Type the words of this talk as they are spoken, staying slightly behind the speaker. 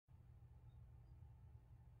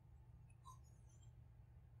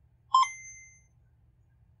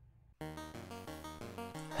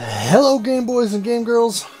Hello Game Boys and Game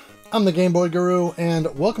Girls, I'm the Game Boy Guru, and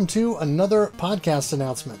welcome to another podcast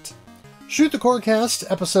announcement. Shoot the Corecast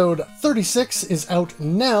episode 36 is out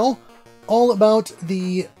now, all about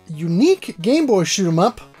the unique Game Boy shoot 'em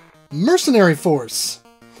up, Mercenary Force.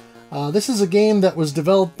 This is a game that was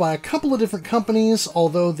developed by a couple of different companies,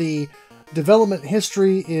 although the development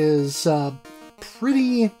history is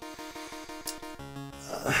pretty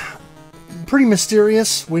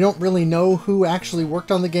mysterious. We don't really know who actually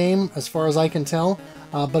worked on the game, as far as I can tell.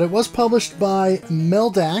 But it was published by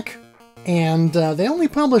Meldac, and they only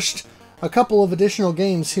published a couple of additional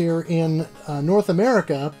games here in North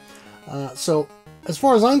America. So, as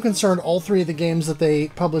far as I'm concerned, all three of the games that they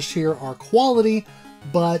published here are quality,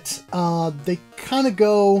 but they kind of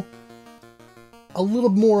go a little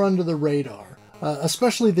more under the radar,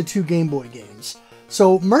 especially the two Game Boy games.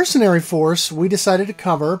 So, Mercenary Force, we decided to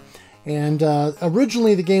cover. And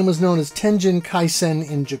originally the game was known as Tenjin Kaisen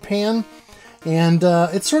in Japan, and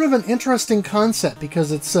it's sort of an interesting concept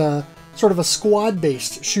because it's sort of a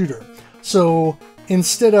squad-based shooter. So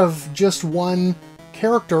instead of just one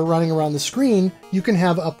character running around the screen, you can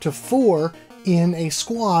have up to 4 in a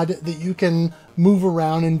squad that you can move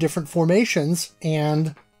around in different formations,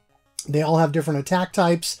 and they all have different attack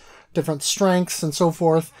types, different strengths, and so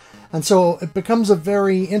forth. And so it becomes a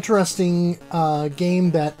very interesting game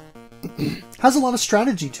that has a lot of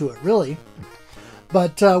strategy to it, really.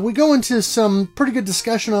 But we go into some pretty good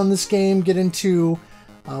discussion on this game, get into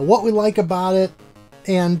what we like about it,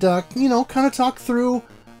 and, you know, kind of talk through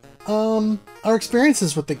our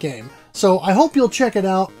experiences with the game. So I hope you'll check it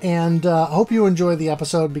out, and I hope you enjoy the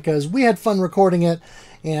episode, because we had fun recording it,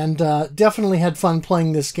 and definitely had fun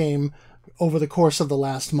playing this game over the course of the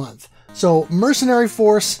last month. So, Mercenary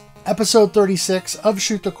Force, episode 36 of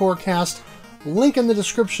Shoot the Corecast. Link in the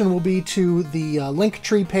description will be to the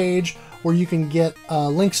Linktree page, where you can get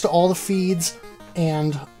links to all the feeds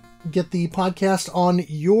and get the podcast on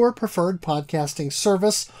your preferred podcasting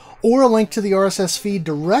service, or a link to the RSS feed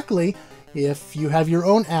directly if you have your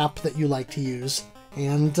own app that you like to use,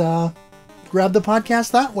 and grab the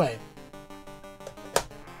podcast that way.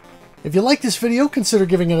 If you like this video, consider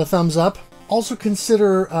giving it a thumbs up. Also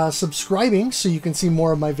consider subscribing so you can see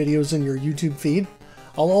more of my videos in your YouTube feed.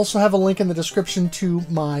 I'll also have a link in the description to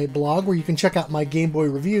my blog where you can check out my Game Boy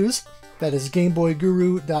reviews. That is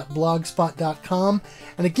gameboyguru.blogspot.com.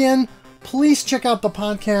 And again, please check out the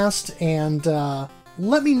podcast and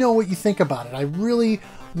let me know what you think about it. I really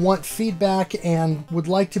want feedback and would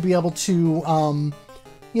like to be able to,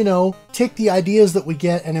 you know, take the ideas that we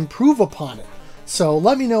get and improve upon it. So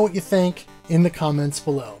let me know what you think in the comments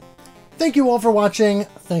below. Thank you all for watching.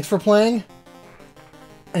 Thanks for playing,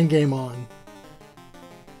 and game on.